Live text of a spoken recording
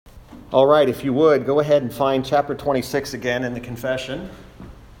All right, if you would, go ahead and find chapter 26 again in the confession.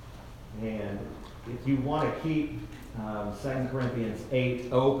 And if you want to keep 2 Corinthians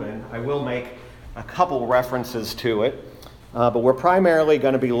 8 open, I will make a couple references to it. But we're primarily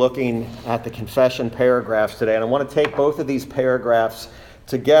going to be looking at the confession paragraphs today. And I want to take both of these paragraphs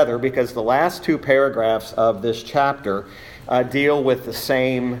together because the last two paragraphs of this chapter deal with the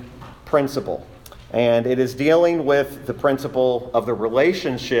same principle. And it is dealing with the principle of the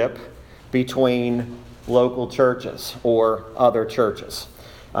relationship between local churches or other churches.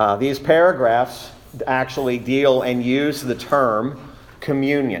 These paragraphs actually deal and use the term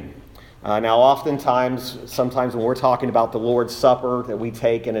communion. Now, sometimes when we're talking about the Lord's Supper that we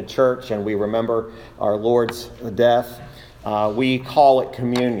take in a church and we remember our Lord's death, we call it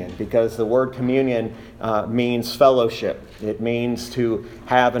communion because the word communion means fellowship. It means to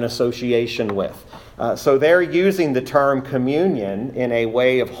have an association with. So they're using the term communion in a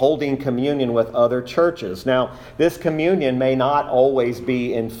way of holding communion with other churches. Now, this communion may not always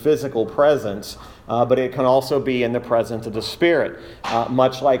be in physical presence, but it can also be in the presence of the Spirit,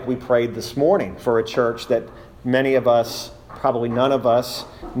 much like we prayed this morning for a church that many of us, probably none of us,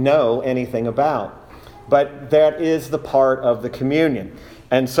 know anything about. But that is the part of the communion.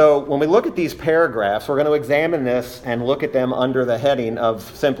 And so when we look at these paragraphs, we're going to examine this and look at them under the heading of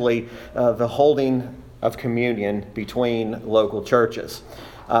simply the holding of communion between local churches.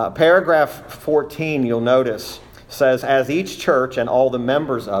 Paragraph 14, you'll notice, says, as each church and all the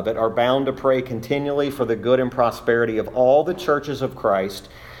members of it are bound to pray continually for the good and prosperity of all the churches of Christ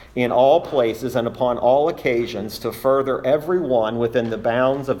in all places and upon all occasions to further every one within the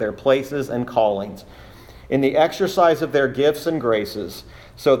bounds of their places and callings, in the exercise of their gifts and graces,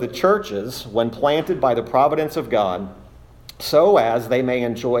 so the churches, when planted by the providence of God, so as they may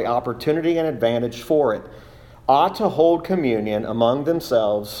enjoy opportunity and advantage for it, ought to hold communion among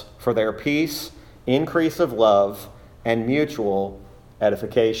themselves for their peace, increase of love, and mutual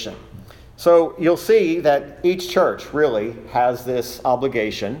edification. So you'll see that each church really has this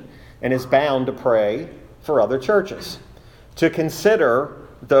obligation and is bound to pray for other churches, to consider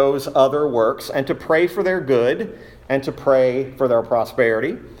those other works and to pray for their good and to pray for their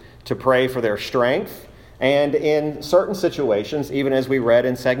prosperity, to pray for their strength, and in certain situations, even as we read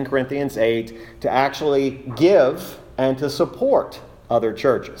in 2 Corinthians 8, to actually give and to support other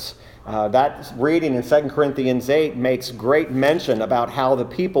churches. That reading in 2 Corinthians 8 makes great mention about how the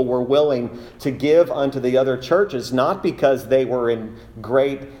people were willing to give unto the other churches, not because they were in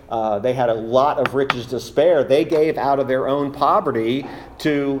they had a lot of riches to spare. They gave out of their own poverty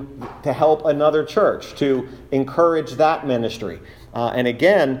to help another church, to encourage that ministry. And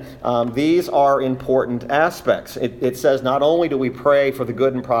again, these are important aspects. It says not only do we pray for the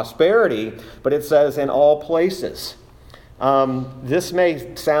good and prosperity, but it says in all places. This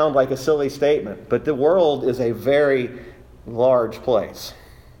may sound like a silly statement, but the world is a very large place.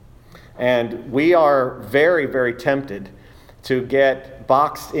 And we are very, very tempted to get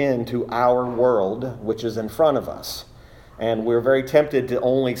boxed into our world, which is in front of us. And we're very tempted to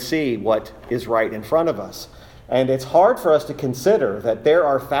only see what is right in front of us. And it's hard for us to consider that there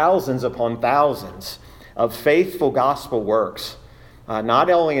are thousands upon thousands of faithful gospel works, not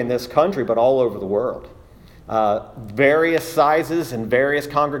only in this country, but all over the world. Various sizes and various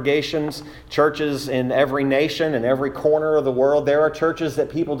congregations, churches in every nation and every corner of the world. There are churches that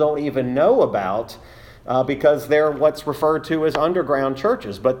people don't even know about because they're what's referred to as underground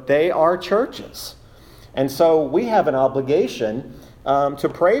churches, but they are churches. And so we have an obligation to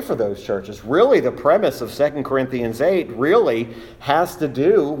pray for those churches. Really, the premise of 2 Corinthians 8 really has to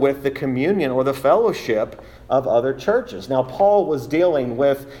do with the communion or the fellowship of other churches. Now, Paul was dealing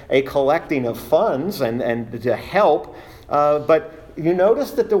with a collecting of funds and to help, but you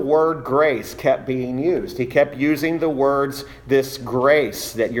notice that the word grace kept being used. He kept using the words, this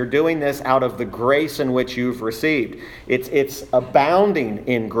grace, that you're doing this out of the grace in which you've received. It's abounding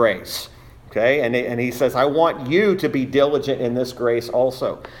in grace. Okay, and he says, I want you to be diligent in this grace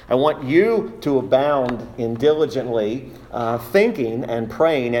also. I want you to abound in diligently thinking and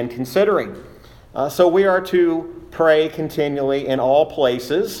praying and considering. So we are to pray continually in all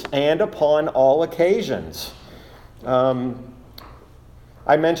places and upon all occasions.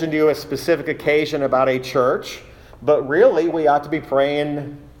 I mentioned to you a specific occasion about a church, but really we ought to be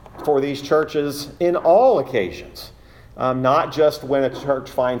praying for these churches in all occasions. Not just when a church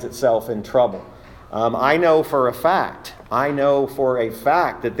finds itself in trouble. I know for a fact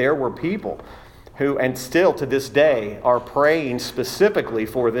that there were people who, and still to this day, are praying specifically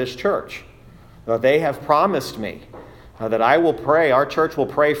for this church. They have promised me that I will pray, our church will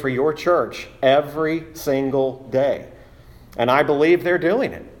pray for your church every single day. And I believe they're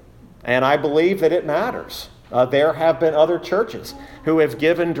doing it. And I believe that it matters. There have been other churches who have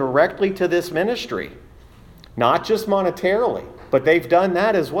given directly to this ministry, not just monetarily, but they've done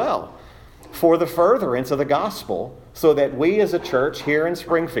that as well for the furtherance of the gospel, so that we as a church here in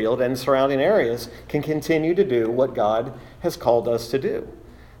Springfield and surrounding areas can continue to do what God has called us to do.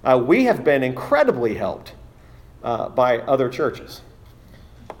 We have been incredibly helped by other churches.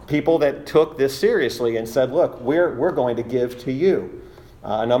 People that took this seriously and said, look, we're going to give to you.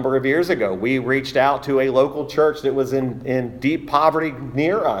 A number of years ago, we reached out to a local church that was in deep poverty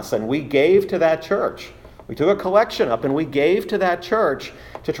near us, and we gave to that church. We took a collection up and we gave to that church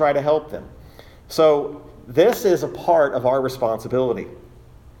to try to help them. So this is a part of our responsibility.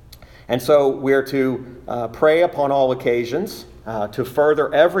 And so we're to pray upon all occasions, to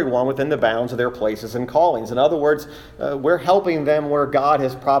further everyone within the bounds of their places and callings. In other words, we're helping them where God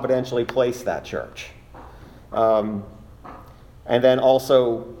has providentially placed that church. And then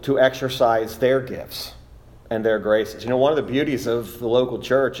also to exercise their gifts and their graces. You know, one of the beauties of the local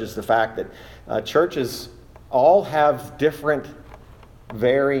church is the fact that churches all have different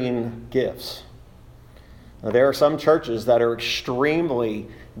varying gifts. There are some churches that are extremely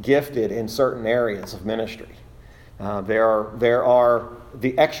gifted in certain areas of ministry. There are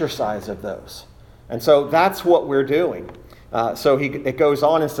the exercise of those. And so that's what we're doing. It goes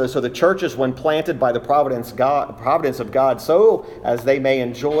on and says, so the churches, when planted by the providence of God, so as they may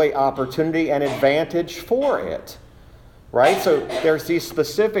enjoy opportunity and advantage for it. Right? So there's these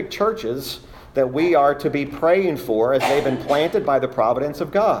specific churches that we are to be praying for as they've been planted by the providence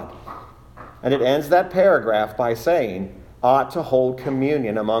of God. And it ends that paragraph by saying, ought to hold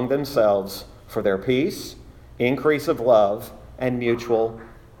communion among themselves for their peace, increase of love, and mutual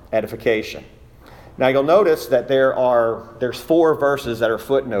edification. Now you'll notice that there's 4 verses that are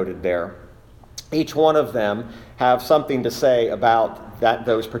footnoted there. Each one of them have something to say about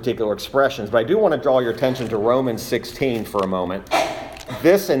those particular expressions. But I do want to draw your attention to Romans 16 for a moment.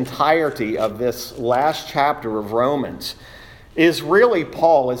 This entirety of this last chapter of Romans is really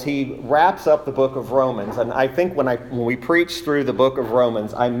Paul as he wraps up the book of Romans. And I think when we preached through the book of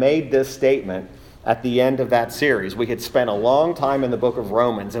Romans, I made this statement at the end of that series. We had spent a long time in the book of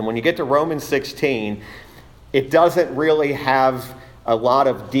Romans. And when you get to Romans 16, it doesn't really have a lot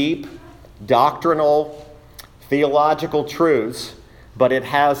of deep doctrinal, theological truths, but it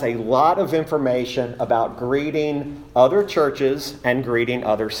has a lot of information about greeting other churches and greeting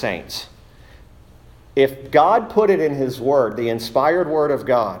other saints. If God put it in His Word, the inspired Word of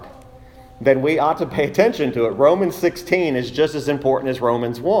God, then we ought to pay attention to it. Romans 16 is just as important as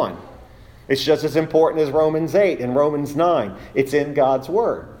Romans 1. It's just as important as Romans 8 and Romans 9. It's in God's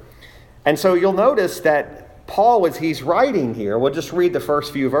Word. And so you'll notice that Paul, as he's writing here, we'll just read the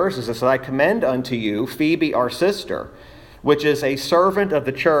first few verses. It says, I commend unto you Phoebe our sister, which is a servant of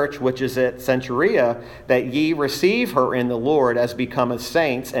the church which is at Cenchrea, that ye receive her in the Lord as becometh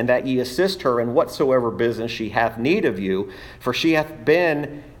saints, and that ye assist her in whatsoever business she hath need of you, for she hath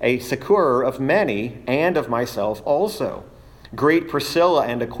been a succorer of many, and of myself also. Greet Priscilla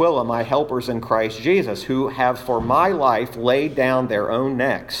and Aquila, my helpers in Christ Jesus, who have for my life laid down their own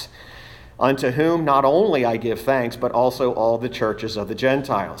necks, unto whom not only I give thanks, but also all the churches of the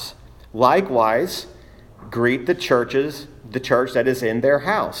Gentiles. Likewise, greet the church that is in their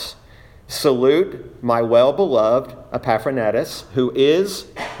house. Salute my well-beloved Epaphroditus, who is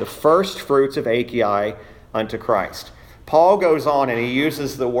the first fruits of Achaia unto Christ. Paul goes on and he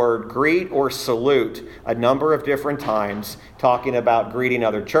uses the word greet or salute a number of different times, talking about greeting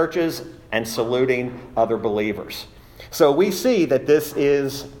other churches and saluting other believers. So we see that this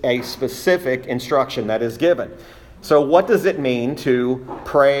is a specific instruction that is given. So what does it mean to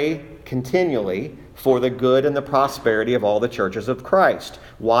pray continually for the good and the prosperity of all the churches of Christ?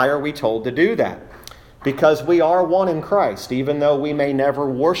 Why are we told to do that? Because we are one in Christ, even though we may never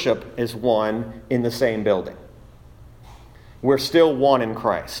worship as one in the same building. We're still one in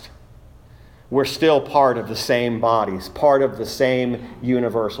Christ. We're still part of the same bodies, part of the same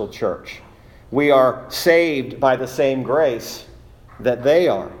universal church. We are saved by the same grace that they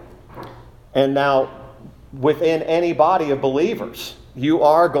are. And now, within any body of believers, you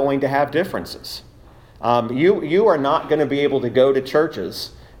are going to have differences. You are not going to be able to go to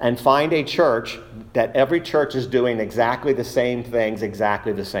churches and find a church that every church is doing exactly the same things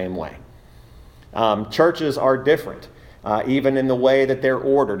exactly the same way. Churches are different, even in the way that they're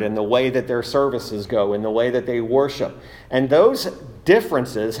ordered, in the way that their services go, in the way that they worship. And those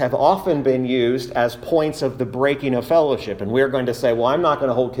differences have often been used as points of the breaking of fellowship. And we're going to say, well, I'm not going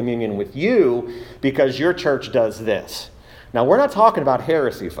to hold communion with you because your church does this. Now, we're not talking about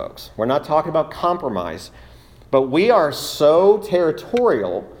heresy, folks. We're not talking about compromise. But we are so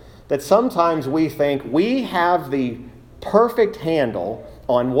territorial that sometimes we think we have the perfect handle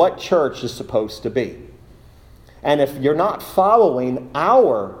on what church is supposed to be. And if you're not following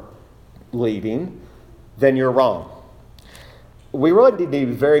our leading, then you're wrong. We really need to be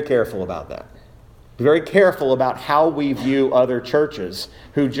very careful about that. Be very careful about how we view other churches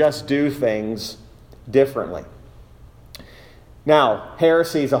who just do things differently. Now,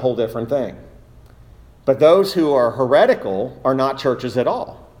 heresy is a whole different thing. But those who are heretical are not churches at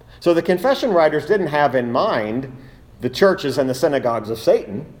all. So the confession writers didn't have in mind the churches and the synagogues of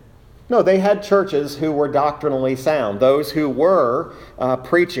Satan. No, they had churches who were doctrinally sound, those who were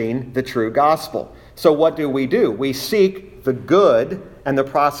preaching the true gospel. So what do? We seek the good and the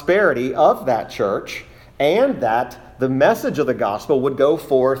prosperity of that church, and that the message of the gospel would go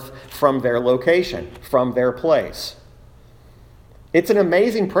forth from their location, from their place. It's an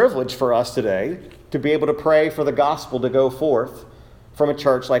amazing privilege for us today to be able to pray for the gospel to go forth from a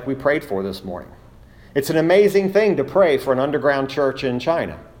church like we prayed for this morning. It's an amazing thing to pray for an underground church in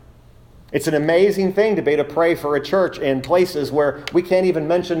China. It's an amazing thing to be able to pray for a church in places where we can't even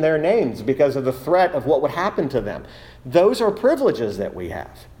mention their names because of the threat of what would happen to them. Those are privileges that we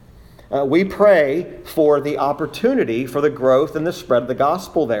have. We pray for the opportunity for the growth and the spread of the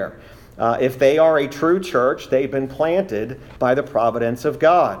gospel there. If they are a true church, they've been planted by the providence of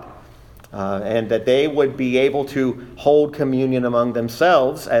God. And that they would be able to hold communion among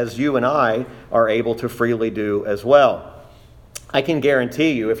themselves as you and I are able to freely do as well. I can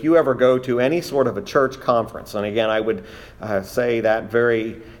guarantee you, if you ever go to any sort of a church conference, and again, I would say that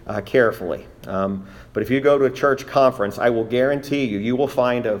very carefully, but if you go to a church conference, I will guarantee you, you will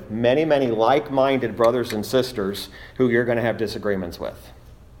find many, many like-minded brothers and sisters who you're going to have disagreements with.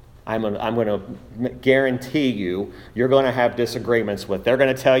 I'm going to guarantee you're going to have disagreements with. They're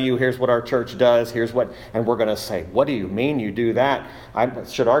going to tell you, here's what our church does, and we're going to say, what do you mean you do that?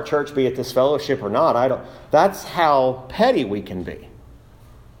 Should our church be at this fellowship or not? That's how petty we can be.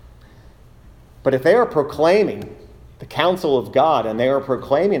 But if they are proclaiming the counsel of God and they are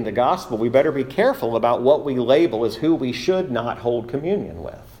proclaiming the gospel, we better be careful about what we label as who we should not hold communion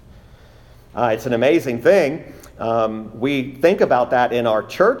with. It's an amazing thing. We think about that in our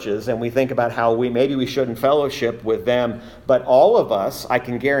churches, and we think about how maybe we shouldn't fellowship with them. But all of us, I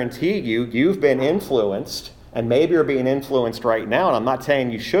can guarantee you've been influenced, and maybe you're being influenced right now, and I'm not saying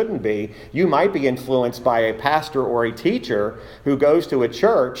you shouldn't be. You might be influenced by a pastor or a teacher who goes to a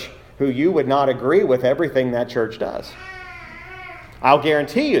church who you would not agree with everything that church does. I'll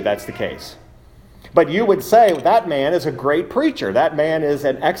guarantee you that's the case. But you would say, that man is a great preacher. That man is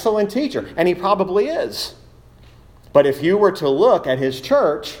an excellent teacher. And he probably is. But if you were to look at his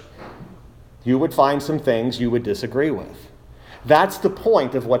church, you would find some things you would disagree with. That's the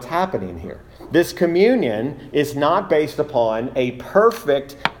point of what's happening here. This communion is not based upon a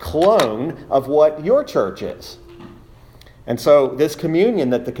perfect clone of what your church is. And so this communion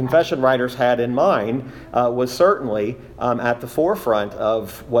that the confession writers had in mind was certainly at the forefront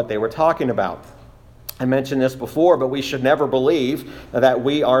of what they were talking about. I mentioned this before, but we should never believe that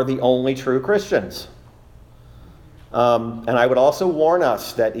we are the only true Christians. And I would also warn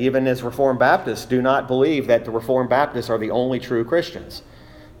us that even as Reformed Baptists, do not believe that the Reformed Baptists are the only true Christians.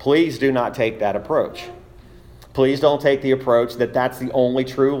 Please do not take that approach. Please don't take the approach that that's the only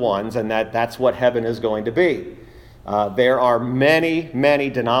true ones and that's what heaven is going to be. There are many, many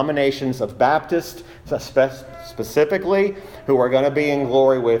denominations of Baptists specifically who are going to be in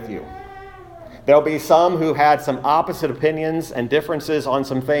glory with you. There'll be some who had some opposite opinions and differences on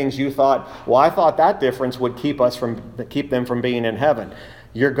some things you thought, well, I thought that difference would keep them from being in heaven.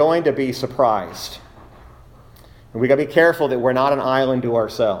 You're going to be surprised. And we got to be careful that we're not an island to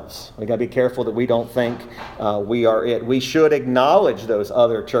ourselves. We got to be careful that we don't think we are it. We should acknowledge those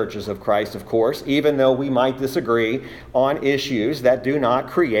other churches of Christ, of course, even though we might disagree on issues that do not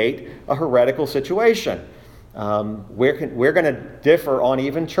create a heretical situation. We're going to differ on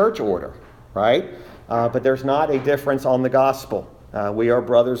even church order. Right? But there's not a difference on the gospel. We are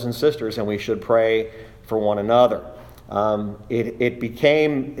brothers and sisters, and we should pray for one another.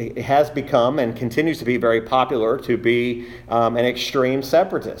 It has become and continues to be very popular to be an extreme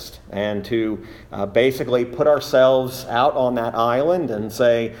separatist and to basically put ourselves out on that island and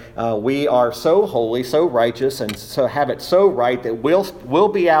say we are so holy, so righteous, and so have it so right that we'll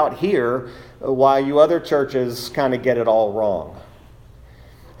be out here while you other churches kind of get it all wrong.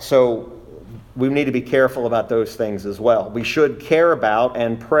 So we need to be careful about those things as well. We should care about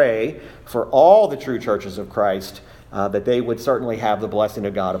and pray for all the true churches of Christ that they would certainly have the blessing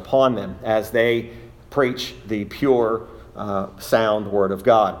of God upon them as they preach the pure, sound Word of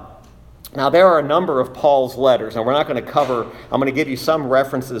God. Now, there are a number of Paul's letters, and we're not going to cover, I'm going to give you some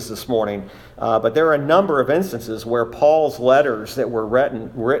references this morning, but there are a number of instances where Paul's letters that were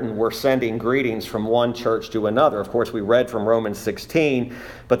written were sending greetings from one church to another. Of course, we read from Romans 16,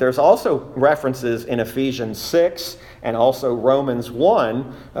 but there's also references in Ephesians 6 and also Romans 1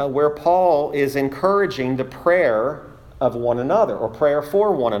 where Paul is encouraging the prayer of one another, or prayer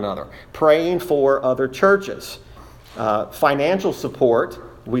for one another, praying for other churches. Financial support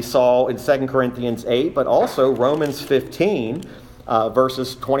we saw in 2 Corinthians 8, but also Romans 15,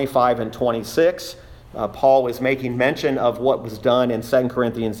 verses 25 and 26. Paul is making mention of what was done in 2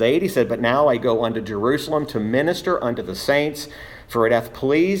 Corinthians 8. He said, "But now I go unto Jerusalem to minister unto the saints, for it hath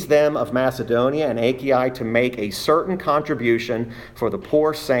pleased them of Macedonia and Achaia to make a certain contribution for the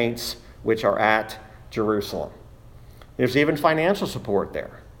poor saints which are at Jerusalem." There's even financial support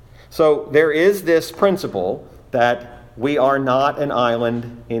there. So there is this principle that we are not an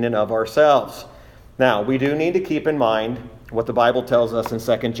island in and of ourselves. Now, we do need to keep in mind what the Bible tells us in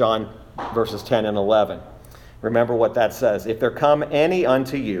 2 John verses 10 and 11. Remember what that says. "If there come any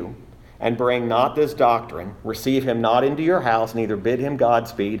unto you, and bring not this doctrine, receive him not into your house, neither bid him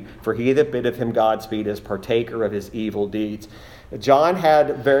Godspeed, for he that biddeth him Godspeed is partaker of his evil deeds." John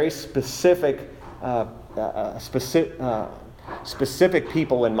had very specific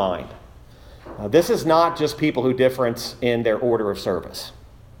people in mind. This is not just people who difference in their order of service.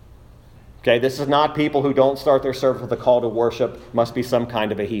 Okay, this is not people who don't start their service with a call to worship, must be some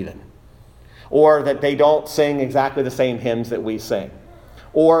kind of a heathen. Or that they don't sing exactly the same hymns that we sing.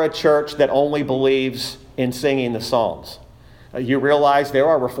 Or a church that only believes in singing the Psalms. You realize there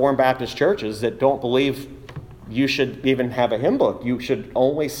are Reformed Baptist churches that don't believe you should even have a hymn book. You should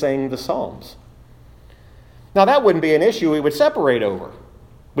only sing the Psalms. Now that wouldn't be an issue we would separate over.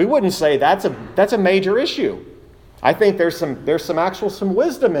 We wouldn't say that's a major issue. I think there's some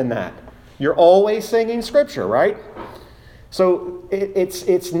wisdom in that. You're always singing Scripture, right? So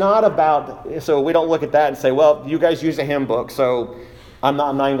it's not about, so we don't look at that and say, well, you guys use a hymn book, so I'm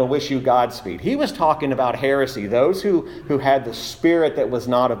not going to wish you Godspeed. He was talking about heresy, those who had the spirit that was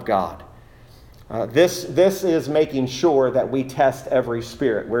not of God. This is making sure that we test every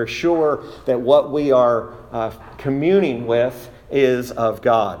spirit. We're sure that what we are communing with is of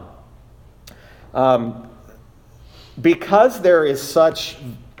God. Because there is such,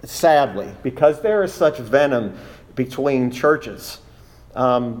 sadly, because there is such venom between churches,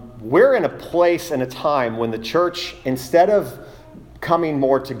 we're in a place and a time when the church, instead of coming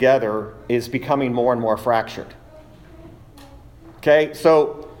more together, is becoming more and more fractured. Okay,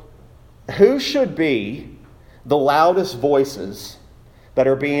 so who should be the loudest voices that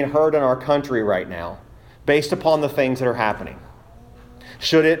are being heard in our country right now based upon the things that are happening?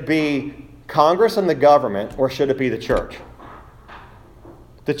 Should it be Congress and the government, or should it be the church?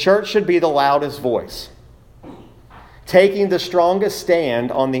 The church should be the loudest voice, taking the strongest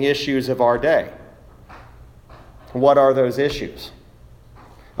stand on the issues of our day. What are those issues?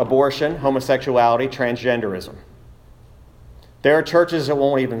 Abortion, homosexuality, transgenderism. There are churches that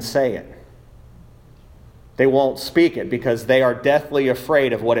won't even say it. They won't speak it because they are deathly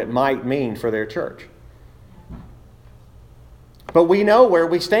afraid of what it might mean for their church. But we know where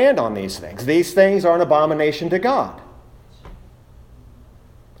we stand on these things. These things are an abomination to God.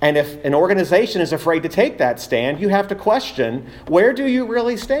 And if an organization is afraid to take that stand, you have to question, where do you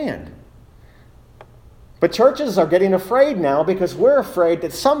really stand? But churches are getting afraid now because we're afraid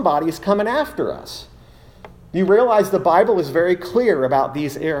that somebody's coming after us. You realize the Bible is very clear about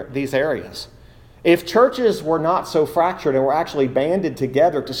these areas. If churches were not so fractured and were actually banded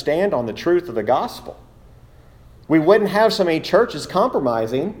together to stand on the truth of the gospel, we wouldn't have so many churches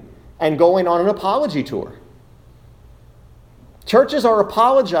compromising and going on an apology tour. Churches are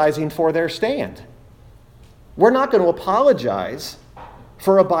apologizing for their stand. We're not going to apologize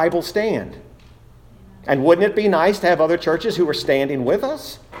for a Bible stand. And wouldn't it be nice to have other churches who are standing with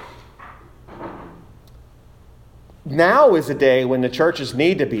us? Now is a day when the churches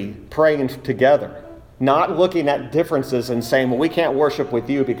need to be praying together, not looking at differences and saying, well, we can't worship with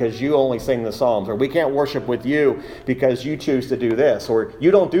you because you only sing the Psalms, or we can't worship with you because you choose to do this, or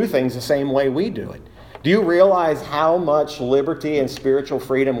you don't do things the same way we do it. Do you realize how much liberty and spiritual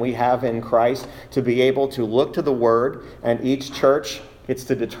freedom we have in Christ to be able to look to the Word, and each church gets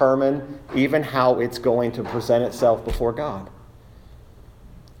to determine even how it's going to present itself before God?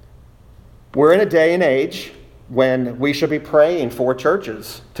 We're in a day and age when we should be praying for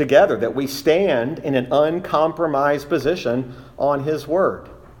churches together, that we stand in an uncompromised position on His Word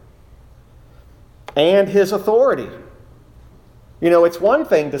and His authority. You know, it's one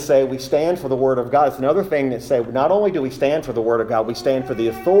thing to say we stand for the Word of God. It's another thing to say not only do we stand for the Word of God, we stand for the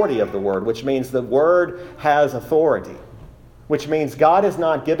authority of the Word, which means the Word has authority. Which means God is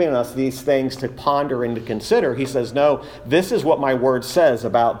not giving us these things to ponder and to consider. He says, no, this is what my Word says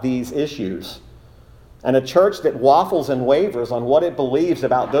about these issues. And a church that waffles and wavers on what it believes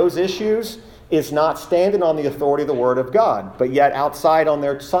about those issues is not standing on the authority of the Word of God. But yet outside on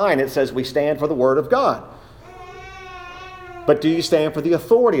their sign it says we stand for the Word of God. But do you stand for the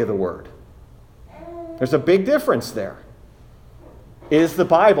authority of the Word? There's a big difference there. Is the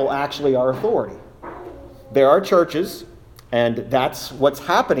Bible actually our authority? There are churches, and that's what's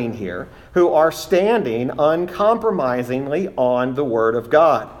happening here, who are standing uncompromisingly on the Word of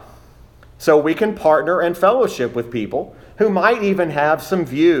God. So we can partner and fellowship with people who might even have some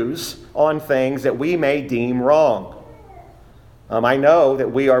views on things that we may deem wrong. I know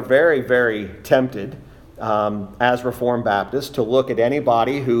that we are very, very tempted as Reformed Baptists to look at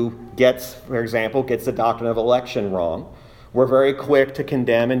anybody who gets, for example, gets the doctrine of election wrong. We're very quick to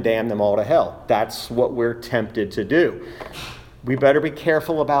condemn and damn them all to hell. That's what we're tempted to do. We better be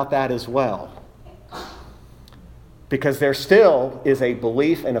careful about that as well. Because there still is a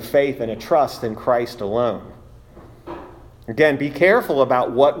belief and a faith and a trust in Christ alone. Again, be careful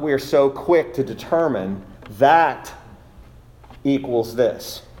about what we're so quick to determine that equals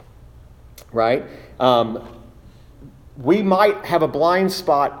this. Right? We might have a blind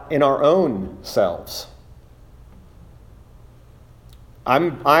spot in our own selves.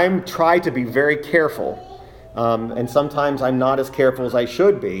 I'm trying to be very careful, and sometimes I'm not as careful as I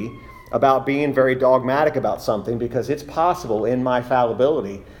should be about being very dogmatic about something, because it's possible in my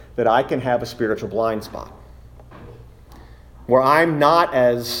fallibility that I can have a spiritual blind spot where I'm not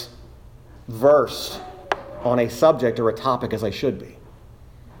as versed on a subject or a topic as I should be.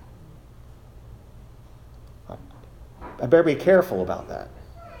 I better be careful about that.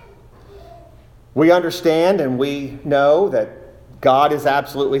 We understand and we know that God is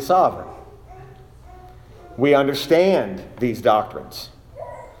absolutely sovereign. We understand these doctrines.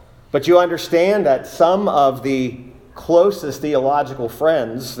 But you understand that some of the closest theological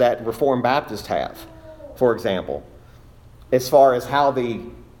friends that Reformed Baptists have, for example, as far as how the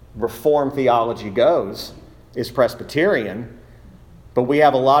Reformed theology goes, is Presbyterian. But we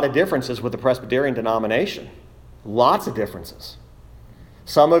have a lot of differences with the Presbyterian denomination. Lots of differences.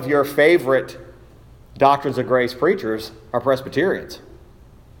 Some of your favorite Doctrines of Grace preachers are Presbyterians.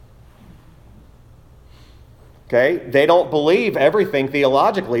 Okay? They don't believe everything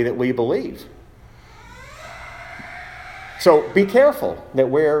theologically that we believe. So be careful that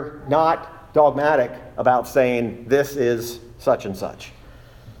we're not dogmatic about saying this is such and such.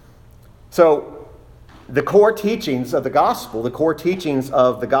 So the core teachings of the gospel, the core teachings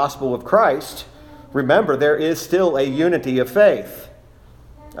of the gospel of Christ, remember, there is still a unity of faith.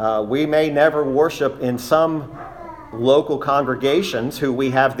 We may never worship in some local congregations who we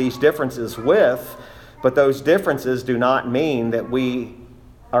have these differences with, but those differences do not mean that we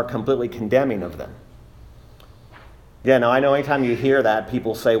are completely condemning of them. Yeah, now I know anytime you hear that,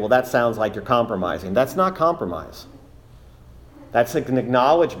 people say, well, that sounds like you're compromising. That's not compromise. That's an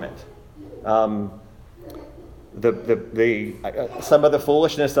acknowledgement. Some of the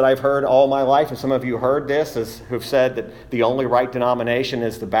foolishness that I've heard all my life, and some of you heard this, who've said that the only right denomination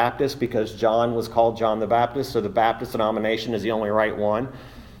is the Baptist because John was called John the Baptist, so the Baptist denomination is the only right one.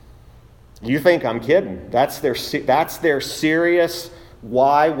 You think I'm kidding. That's their serious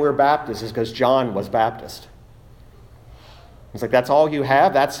why we're Baptists, is because John was Baptist. It's like, that's all you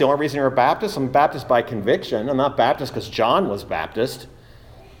have? That's the only reason you're a Baptist? I'm Baptist by conviction. I'm not Baptist because John was Baptist.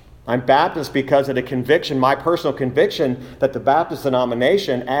 I'm Baptist because of the conviction, my personal conviction, that the Baptist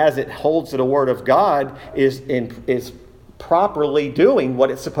denomination, as it holds to the Word of God, is properly doing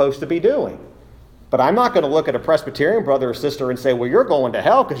what it's supposed to be doing. But I'm not going to look at a Presbyterian brother or sister and say, well, you're going to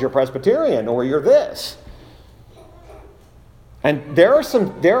hell because you're Presbyterian, or you're this. And there are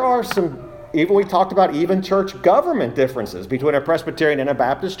some, even we talked about even church government differences between a Presbyterian and a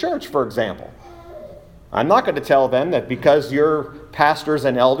Baptist church, for example. I'm not going to tell them that because your pastors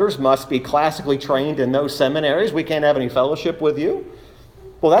and elders must be classically trained in those seminaries, we can't have any fellowship with you.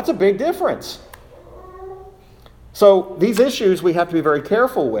 Well, that's a big difference. So these issues we have to be very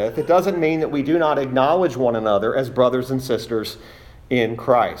careful with. It doesn't mean that we do not acknowledge one another as brothers and sisters in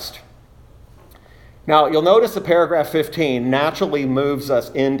Christ. Now, you'll notice that paragraph 15 naturally moves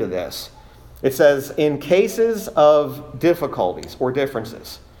us into this. It says, in cases of difficulties or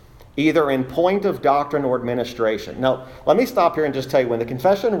differences, either in point of doctrine or administration. Now, let me stop here and just tell you, when the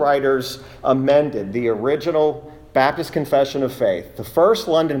Confession writers amended the original Baptist Confession of Faith, the first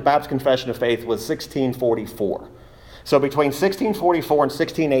London Baptist Confession of Faith was 1644. So between 1644 and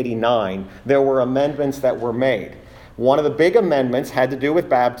 1689, there were amendments that were made. One of the big amendments had to do with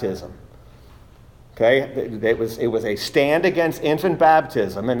baptism. Okay, it was a stand against infant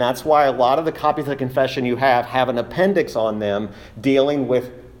baptism, and that's why a lot of the copies of the confession you have an appendix on them dealing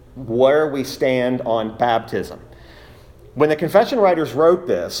with where we stand on baptism. When the confession writers wrote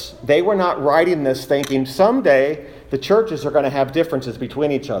this, they were not writing this thinking someday the churches are going to have differences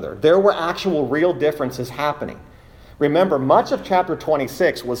between each other. There were actual real differences happening. Remember, much of chapter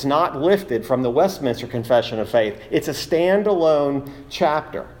 26 was not lifted from the Westminster Confession of Faith. It's a standalone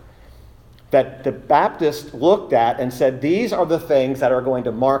chapter that the Baptists looked at and said, these are the things that are going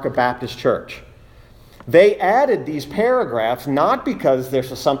to mark a Baptist church. They added these paragraphs not because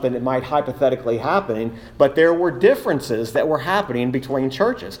there's something that might hypothetically happen, but there were differences that were happening between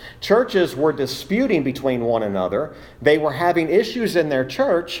churches. Churches were disputing between one another. They were having issues in their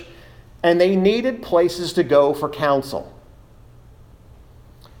church, and they needed places to go for counsel.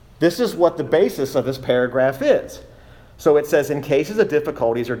 This is what the basis of this paragraph is. So it says, in cases of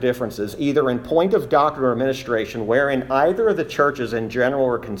difficulties or differences, either in point of doctrine or administration, wherein either of the churches in general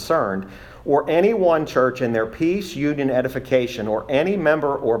are concerned, or any one church in their peace, union, edification, or any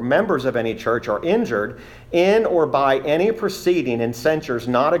member or members of any church are injured in or by any proceeding in censures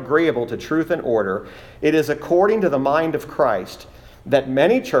not agreeable to truth and order, it is according to the mind of Christ that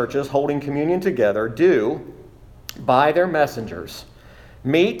many churches holding communion together do, by their messengers,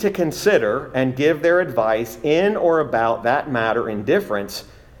 meet to consider and give their advice in or about that matter in difference,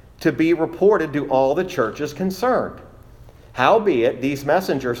 to be reported to all the churches concerned. Howbeit, these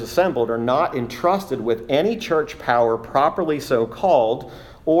messengers assembled are not entrusted with any church power properly so called,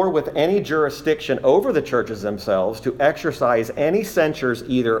 or with any jurisdiction over the churches themselves, to exercise any censures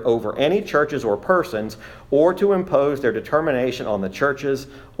either over any churches or persons, or to impose their determination on the churches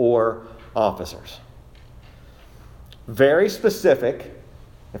or officers. Very specific.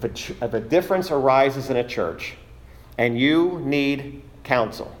 If a difference arises in a church and you need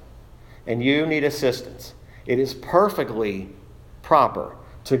counsel and you need assistance, it is perfectly proper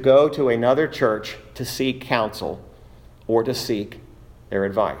to go to another church to seek counsel or to seek their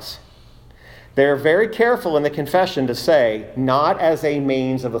advice. They're very careful in the confession to say, not as a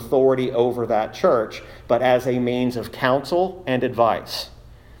means of authority over that church, but as a means of counsel and advice.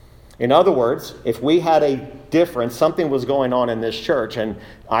 In other words, if we had a difference, something was going on in this church, and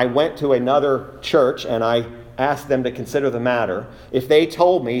I went to another church and I asked them to consider the matter, if they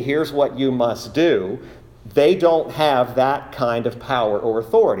told me, here's what you must do, they don't have that kind of power or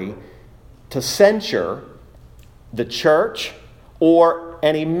authority to censure the church or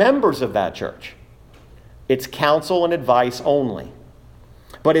any members of that church. It's counsel and advice only.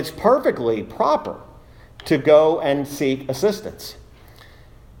 But it's perfectly proper to go and seek assistance.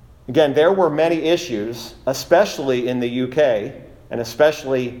 Again, there were many issues, especially in the UK and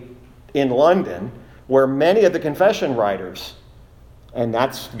especially in London, where many of the confession writers, and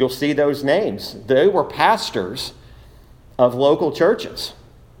you'll see those names, they were pastors of local churches.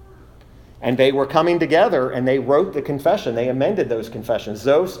 And they were coming together and they wrote the confession. They amended those confessions.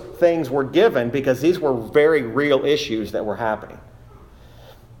 Those things were given because these were very real issues that were happening.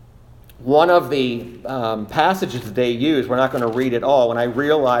 One of the passages that they use, we're not going to read it all, and I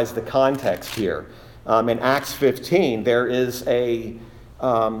realize the context here. In Acts 15, there is an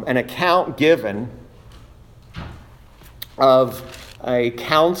account given of a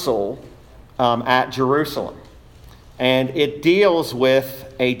council at Jerusalem. And it deals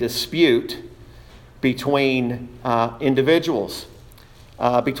with a dispute between individuals,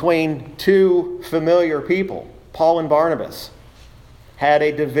 between two familiar people, Paul and Barnabas. Had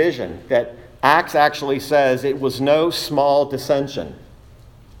a division that Acts actually says it was no small dissension.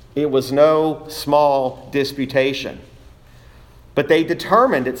 It was no small disputation. But they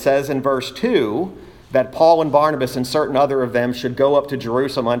determined, it says in verse 2, that Paul and Barnabas and certain other of them should go up to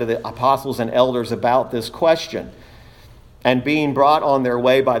Jerusalem unto the apostles and elders about this question. And being brought on their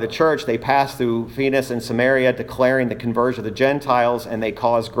way by the church, they passed through Phoenix and Samaria, declaring the conversion of the Gentiles, and they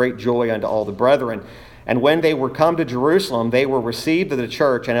caused great joy unto all the brethren. And when they were come to Jerusalem, they were received of the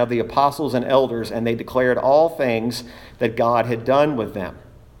church and of the apostles and elders, and they declared all things that God had done with them.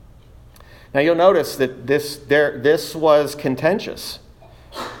 Now you'll notice that this was contentious.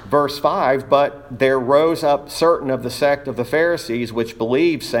 Verse 5, but there rose up certain of the sect of the Pharisees which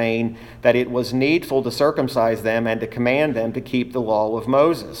believed, saying that it was needful to circumcise them and to command them to keep the law of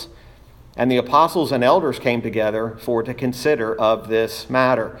Moses. And the apostles and elders came together for to consider of this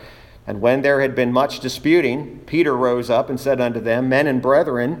matter. And when there had been much disputing, Peter rose up and said unto them, Men and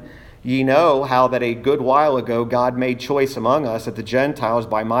brethren, ye know how that a good while ago God made choice among us that the Gentiles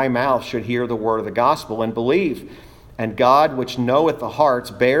by my mouth should hear the word of the gospel and believe. And God, which knoweth the hearts,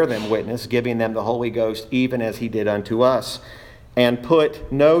 bear them witness, giving them the Holy Ghost, even as he did unto us, and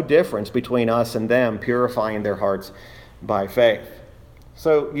put no difference between us and them, purifying their hearts by faith.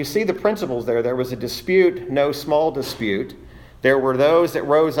 So you see the principles there. There was a dispute, no small dispute. There were those that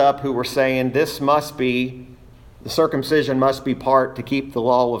rose up who were saying the circumcision must be part to keep the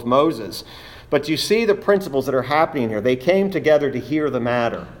law of Moses. But you see the principles that are happening here. They came together to hear the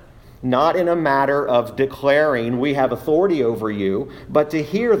matter. Not in a matter of declaring we have authority over you, but to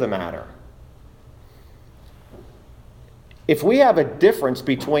hear the matter. If we have a difference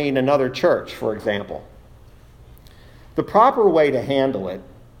between another church, for example, the proper way to handle it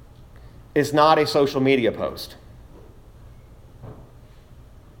is not a social media post.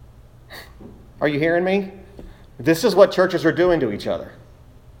 Are you hearing me? This is what churches are doing to each other.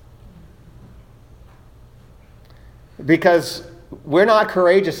 Because we're not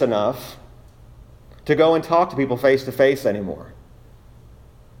courageous enough to go and talk to people face to face anymore.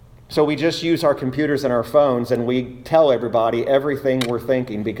 So we just use our computers and our phones and we tell everybody everything we're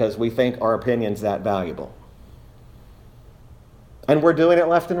thinking because we think our opinion's that valuable. And we're doing it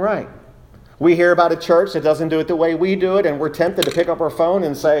left and right. We hear about a church that doesn't do it the way we do it, and we're tempted to pick up our phone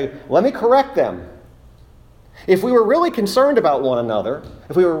and say, let me correct them. If we were really concerned about one another,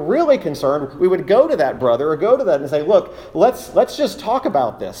 if we were really concerned, we would go to that brother or go to that and say, look, let's just talk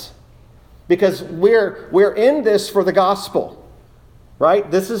about this. Because we're in this for the gospel,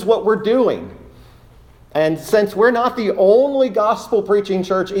 right? This is what we're doing. And since we're not the only gospel preaching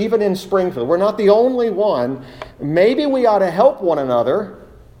church, even in Springfield, we're not the only one, maybe we ought to help one another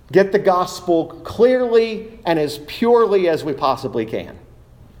get the gospel clearly and as purely as we possibly can.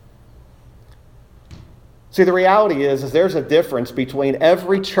 See, the reality is there's a difference between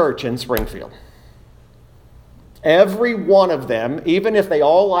every church in Springfield. Every one of them, even if they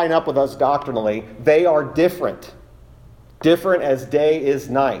all line up with us doctrinally, they are different. Different as day is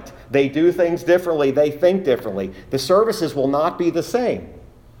night. They do things differently. They think differently. The services will not be the same.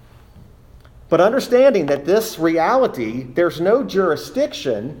 But understanding that this reality, there's no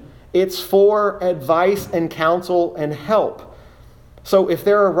jurisdiction. It's for advice and counsel and help. So if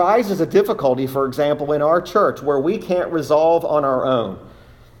there arises a difficulty, for example, in our church where we can't resolve on our own,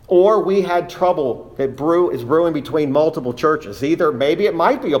 or we had trouble that is brewing between multiple churches, either maybe it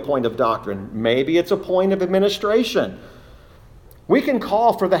might be a point of doctrine, maybe it's a point of administration, we can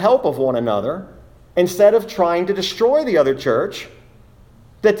call for the help of one another instead of trying to destroy the other church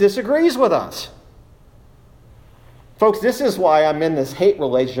that disagrees with us. Folks, this is why I'm in this hate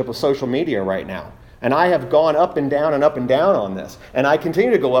relationship with social media right now. And I have gone up and down on this. And I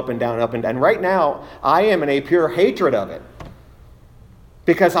continue to go up and down. And right now, I am in a pure hatred of it.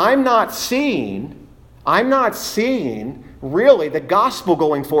 Because I'm not seeing really the gospel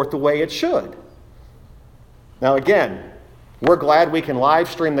going forth the way it should. Now again, we're glad we can live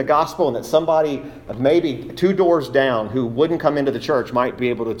stream the gospel and that somebody maybe 2 doors down who wouldn't come into the church might be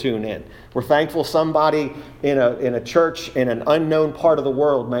able to tune in. We're thankful somebody in a church in an unknown part of the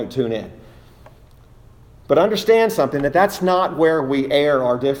world might tune in. But understand something, that's not where we air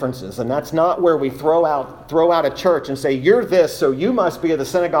our differences, and that's not where we throw out a church and say, you're this, so you must be of the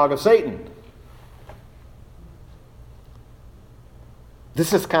synagogue of Satan.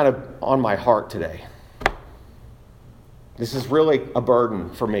 This is kind of on my heart today. This is really a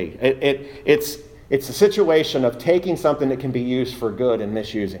burden for me. It's a situation of taking something that can be used for good and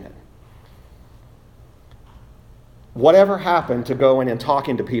misusing it. Whatever happened to going and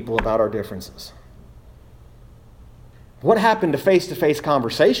talking to people about our differences? What happened to face-to-face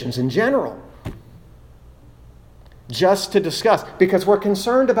conversations in general? Just to discuss, because we're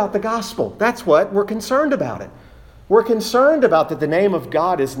concerned about the gospel. That's what we're concerned about it. We're concerned about that the name of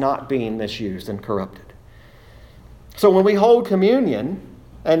God is not being misused and corrupted. So when we hold communion,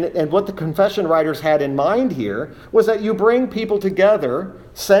 and what the confession writers had in mind here was that you bring people together,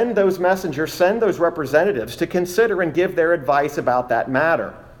 send those messengers, send those representatives to consider and give their advice about that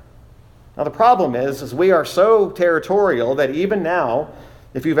matter. Now the problem is we are so territorial that even now,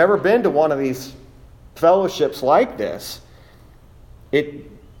 if you've ever been to one of these fellowships like this,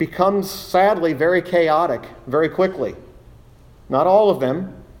 it becomes sadly very chaotic very quickly. Not all of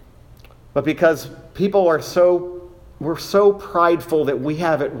them, but because people we're so prideful that we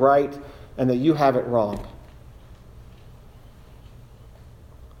have it right and that you have it wrong.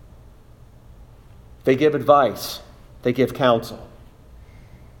 They give advice. They give counsel.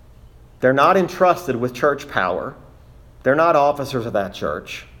 They're not entrusted with church power. They're not officers of that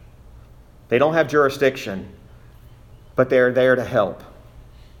church. They don't have jurisdiction, but they're there to help.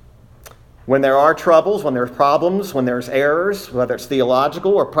 When there are troubles, when there's problems, when there's errors, whether it's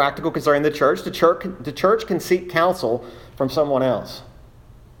theological or practical concerning the church can seek counsel from someone else.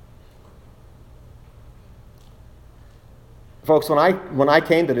 Folks, when I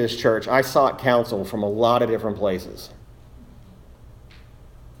came to this church, I sought counsel from a lot of different places.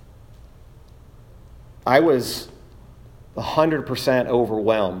 I was 100%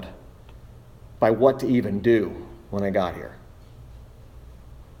 overwhelmed by what to even do when I got here.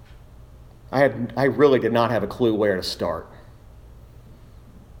 I really did not have a clue where to start.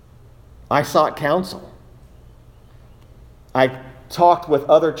 I sought counsel. I talked with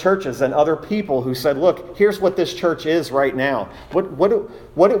other churches and other people who said, look, here's what this church is right now.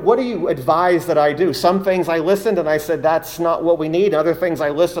 What do you advise that I do? Some things I listened and I said, that's not what we need. Other things I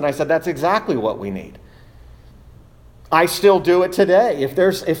listened and I said, that's exactly what we need. I still do it today. If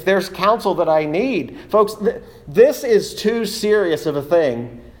there's counsel that I need. Folks, this is too serious of a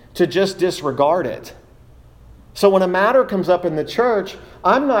thing to just disregard it. So when a matter comes up in the church,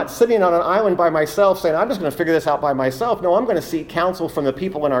 I'm not sitting on an island by myself saying, I'm just going to figure this out by myself. No, I'm going to seek counsel from the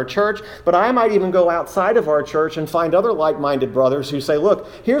people in our church, but I might even go outside of our church and find other like-minded brothers who say, look,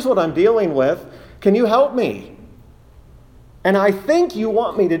 here's what I'm dealing with. Can you help me? And I think you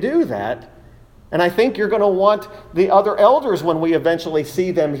want me to do that. And I think you're going to want the other elders, when we eventually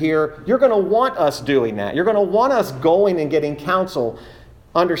see them here, you're going to want us doing that. You're going to want us going and getting counsel,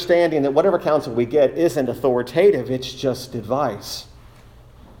 understanding that whatever counsel we get isn't authoritative, it's just advice.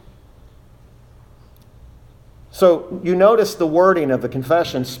 So you notice the wording of the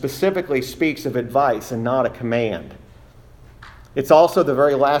confession specifically speaks of advice and not a command. It's also the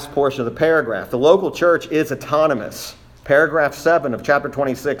very last portion of the paragraph. The local church is autonomous. Paragraph 7 of chapter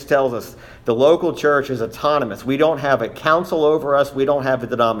 26 tells us the local church is autonomous. We don't have a council over us. We don't have a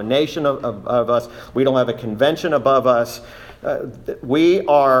denomination of us. We don't have a convention above us. We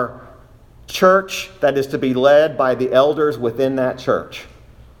are church that is to be led by the elders within that church.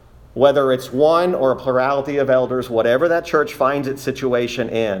 Whether it's one or a plurality of elders, whatever that church finds its situation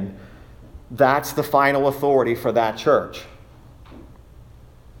in, that's the final authority for that church.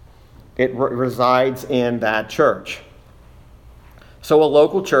 It resides in that church. So a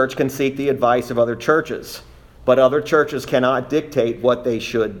local church can seek the advice of other churches, but other churches cannot dictate what they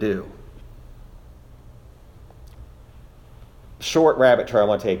should do. Short rabbit trail I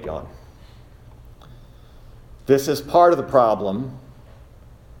want to take you on. This is part of the problem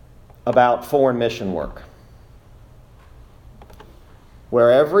about foreign mission work,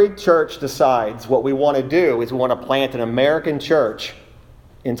 where every church decides what we want to do is we want to plant an American church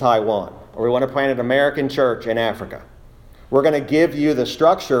in Taiwan, or we want to plant an American church in Africa. We're going to give you the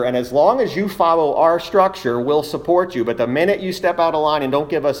structure, and as long as you follow our structure, we'll support you. But the minute you step out of line and don't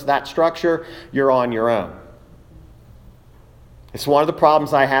give us that structure, you're on your own. It's one of the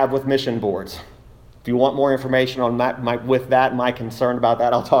problems I have with mission boards. If you want more information on my concern about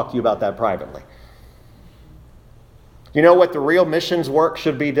that, I'll talk to you about that privately. You know what the real missions work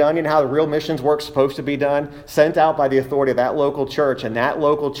should be done? You know how the real missions work is supposed to be done? Sent out by the authority of that local church, and that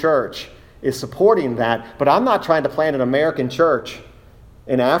local church is supporting that. But I'm not trying to plant an American church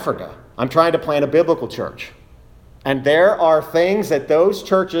in Africa. I'm trying to plant a biblical church. And there are things that those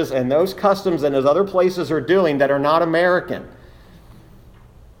churches and those customs and those other places are doing that are not American.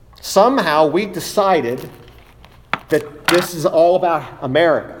 Somehow we decided that this is all about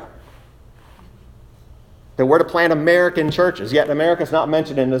America. That we're to plant American churches. Yet America's not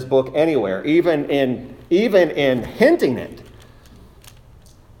mentioned in this book anywhere, even in hinting it.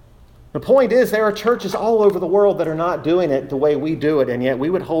 The point is, there are churches all over the world that are not doing it the way we do it, and yet we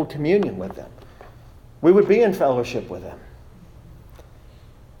would hold communion with them. We would be in fellowship with them.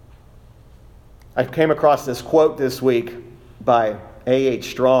 I came across this quote this week by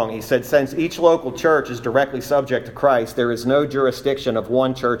A.H. Strong. He said, since each local church is directly subject to Christ, there is no jurisdiction of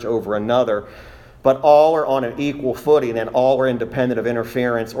one church over another, but all are on an equal footing and all are independent of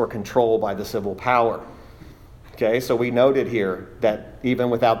interference or control by the civil power. Okay, so we noted here that even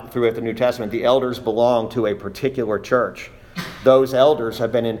throughout the New Testament, the elders belong to a particular church. Those elders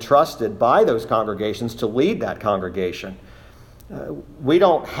have been entrusted by those congregations to lead that congregation. We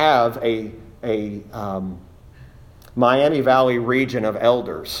don't have a Miami Valley region of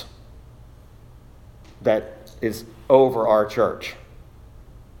elders that is over our church.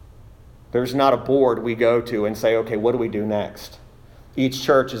 There's not a board we go to and say, okay, what do we do next? Each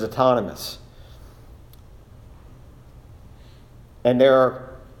church is autonomous. And there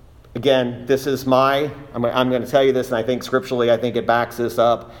are, again, this is I'm going to tell you this, and I think scripturally, I think it backs this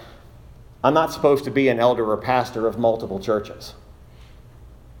up. I'm not supposed to be an elder or pastor of multiple churches.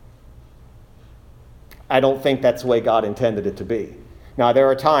 I don't think that's the way God intended it to be. Now, there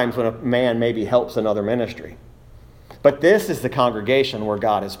are times when a man maybe helps another ministry. But this is the congregation where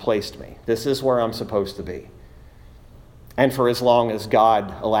God has placed me. This is where I'm supposed to be. And for as long as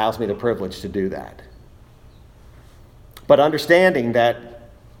God allows me the privilege to do that. But understanding that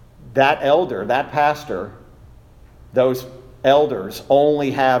that elder, that pastor, those elders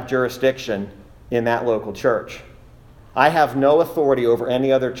only have jurisdiction in that local church. I have no authority over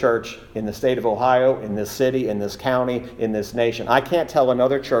any other church in the state of Ohio, in this city, in this county, in this nation. I can't tell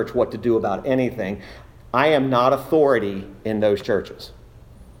another church what to do about anything. I am not authority in those churches.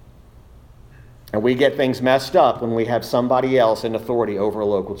 And we get things messed up when we have somebody else in authority over a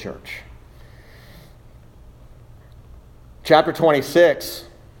local church. Chapter 26,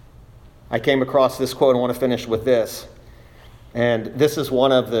 I came across this quote. I want to finish with this. And this is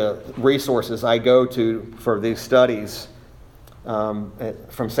one of the resources I go to for these studies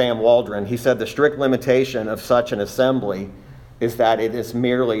from Sam Waldron. He said the strict limitation of such an assembly is that it is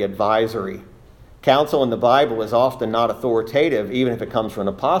merely advisory. Counsel in the Bible is often not authoritative, even if it comes from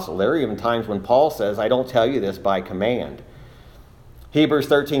an apostle. There are even times when Paul says, I don't tell you this by command. Hebrews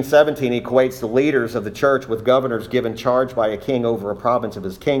 13:17 equates the leaders of the church with governors given charge by a king over a province of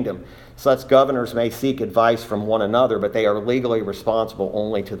his kingdom. Such governors may seek advice from one another, but they are legally responsible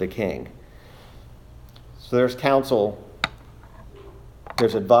only to the king. So there's counsel,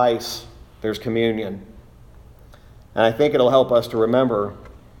 there's advice, there's communion. And I think it'll help us to remember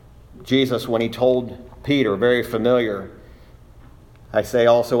Jesus when he told Peter, very familiar, I say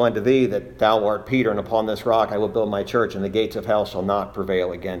also unto thee that thou art Peter, and upon this rock I will build my church, and the gates of hell shall not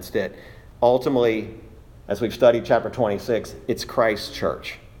prevail against it. Ultimately, as we've studied chapter 26, it's Christ's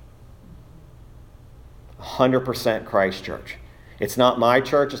church. 100% Christ's church. It's not my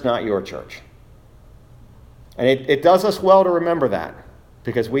church, it's not your church. And it does us well to remember that,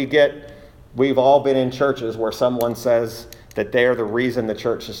 because we've all been in churches where someone says that they're the reason the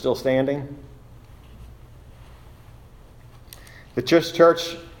church is still standing. The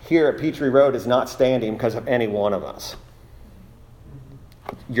church here at Peachtree Road is not standing because of any one of us.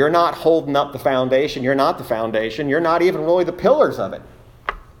 You're not holding up the foundation. You're not the foundation. You're not even really the pillars of it.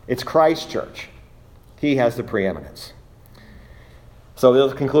 It's Christ's church. He has the preeminence. So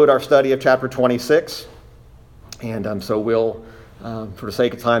we'll conclude our study of chapter 26. And so we'll, for the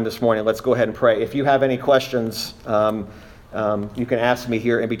sake of time this morning, let's go ahead and pray. If you have any questions, you can ask me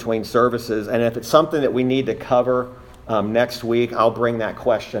here in between services. And if it's something that we need to cover next week, I'll bring that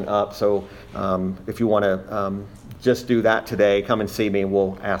question up. So if you want to just do that today, come and see me, and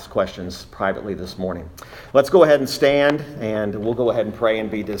we'll ask questions privately this morning. Let's go ahead and stand, and we'll go ahead and pray and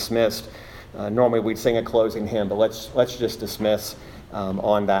be dismissed. Normally we'd sing a closing hymn, but let's just dismiss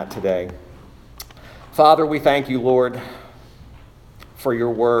on that today. Father, we thank you, Lord, for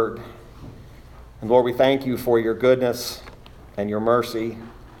your word. And Lord, we thank you for your goodness and your mercy.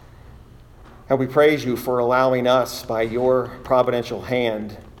 And we praise you for allowing us, by your providential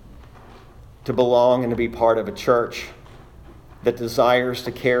hand, to belong and to be part of a church that desires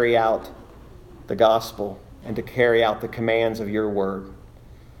to carry out the gospel and to carry out the commands of your word.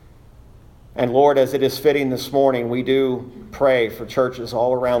 And Lord, as it is fitting this morning, we do pray for churches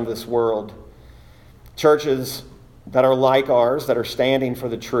all around this world, churches that are like ours, that are standing for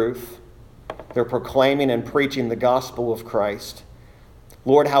the truth. They're proclaiming and preaching the gospel of Christ.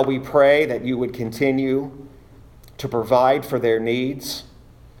 Lord, how we pray that you would continue to provide for their needs.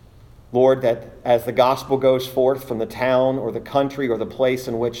 Lord, that as the gospel goes forth from the town or the country or the place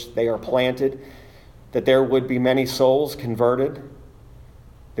in which they are planted, that there would be many souls converted.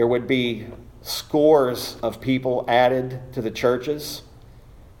 There would be scores of people added to the churches.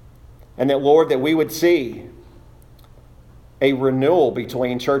 And that, Lord, that we would see a renewal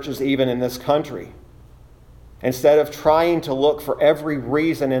between churches even in this country. Instead of trying to look for every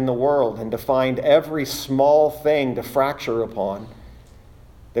reason in the world and to find every small thing to fracture upon,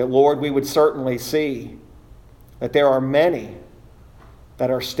 that, Lord, we would certainly see that there are many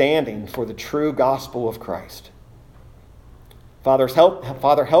that are standing for the true gospel of Christ. Father,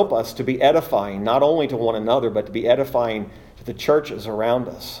 help us to be edifying, not only to one another, but to be edifying to the churches around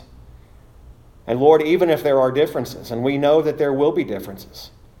us. And Lord, even if there are differences, and we know that there will be differences,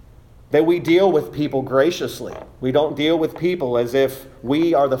 that we deal with people graciously. We don't deal with people as if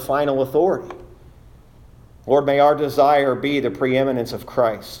we are the final authority. Lord, may our desire be the preeminence of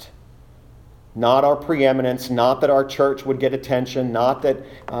Christ. Not our preeminence, not that our church would get attention, not that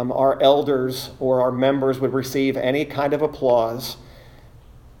our elders or our members would receive any kind of applause,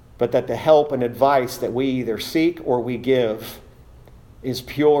 but that the help and advice that we either seek or we give is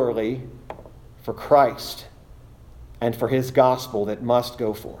purely for Christ and for his gospel that must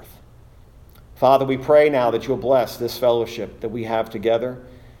go forth. Father, we pray now that you'll bless this fellowship that we have together.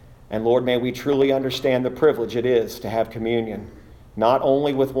 And Lord, may we truly understand the privilege it is to have communion, not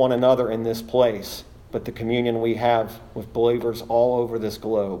only with one another in this place, but the communion we have with believers all over this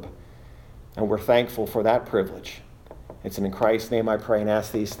globe. And we're thankful for that privilege. It's in Christ's name I pray and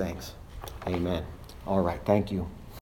ask these things. Amen. All right, thank you.